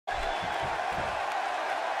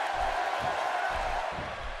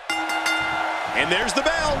And there's the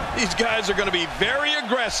bell. These guys are going to be very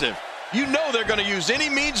aggressive. You know they're going to use any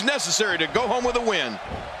means necessary to go home with a win.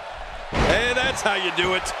 And that's how you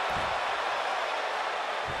do it.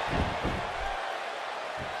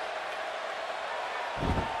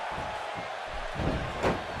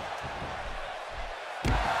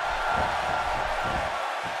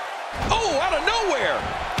 Oh, out of nowhere.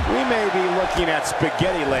 We may be looking at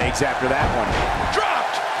spaghetti legs after that one.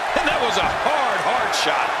 Dropped. And that was a hard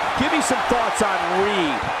shot. Give me some thoughts on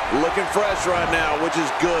Reed. Looking fresh right now, which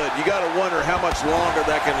is good. You got to wonder how much longer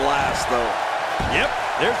that can last, though. Yep,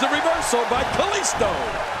 there's the reversal by Kalisto.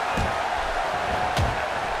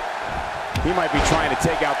 He might be trying to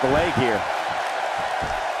take out the leg here.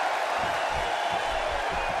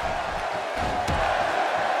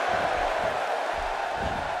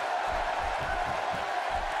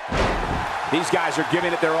 These guys are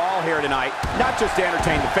giving it their all here tonight, not just to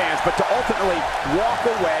entertain the fans, but to ultimately walk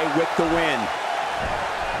away with the win.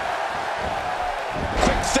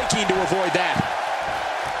 Quick thinking to avoid that.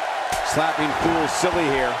 Slapping fools silly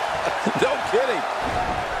here. No kidding.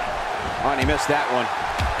 Oh, and he missed that one.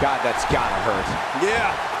 God, that's gotta hurt.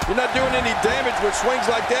 Yeah, you're not doing any damage with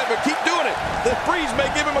swings like that, but keep doing it. The freeze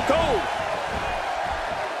may give him a cold.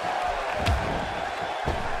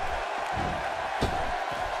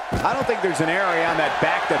 I don't think there's an area on that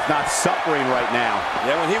back that's not suffering right now.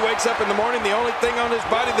 Yeah, when he wakes up in the morning, the only thing on his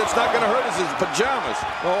body that's not going to hurt is his pajamas.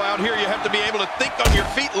 Oh, out here you have to be able to think on your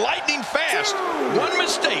feet lightning fast. One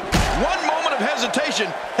mistake, one moment of hesitation,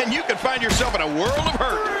 and you can find yourself in a world of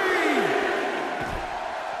hurt.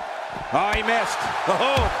 Oh, he missed.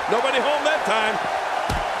 Oh, nobody home that time.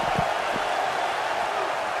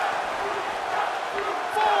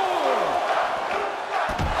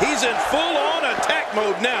 He's in full-on attack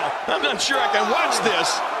mode now. I'm not sure I can watch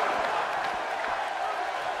this.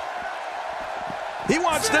 He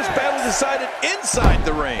wants this battle decided inside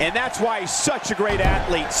the ring. And that's why he's such a great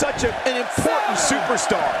athlete, such an important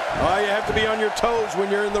superstar. Oh, you have to be on your toes when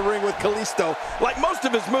you're in the ring with Kalisto. Like most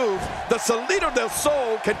of his moves, the Salido del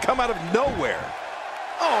Sol can come out of nowhere.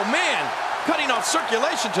 Oh, man, cutting off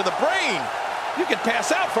circulation to the brain. You can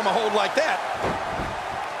pass out from a hold like that.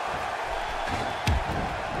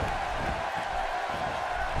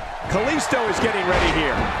 Kalisto is getting ready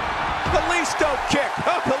here. Kalisto kick.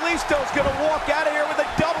 Oh, Kalisto's going to walk out of here with a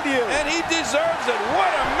W. And he deserves it. What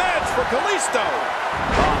a match for Kalisto.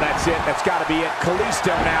 Oh, that's it. That's got to be it.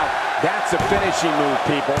 Kalisto now. That's a finishing move,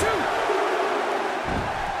 people.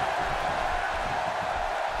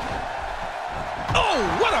 Oh,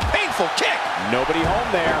 what a painful kick. Nobody home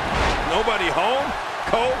there. Nobody home?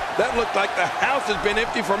 Cole, that looked like the house has been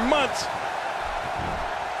empty for months.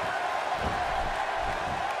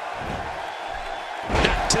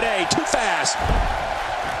 Today, too fast.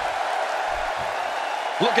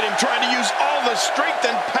 Look at him trying to use all the strength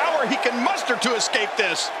and power he can muster to escape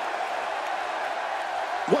this.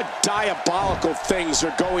 What diabolical things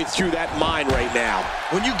are going through that mind right now?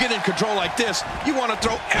 When you get in control like this, you want to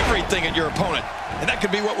throw everything at your opponent. And that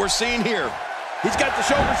could be what we're seeing here. He's got the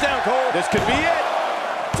shoulders down, Cole. This could be it.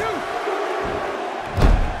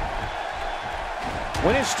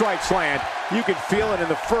 When his strikes land, you can feel it in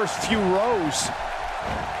the first few rows.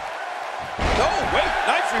 Oh, wait,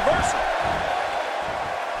 nice reversal.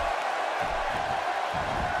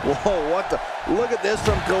 Whoa, what the? Look at this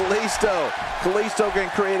from Kalisto. Kalisto can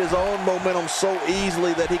create his own momentum so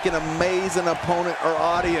easily that he can amaze an opponent or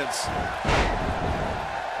audience.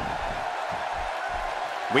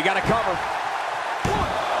 We got to cover. 1,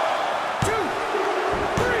 2,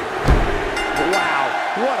 3. Wow,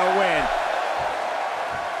 what a win.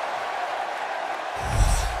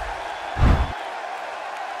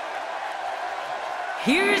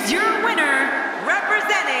 Here's your winner,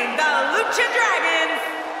 representing the Lucha Dragons,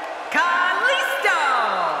 Kalisto.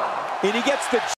 And he gets the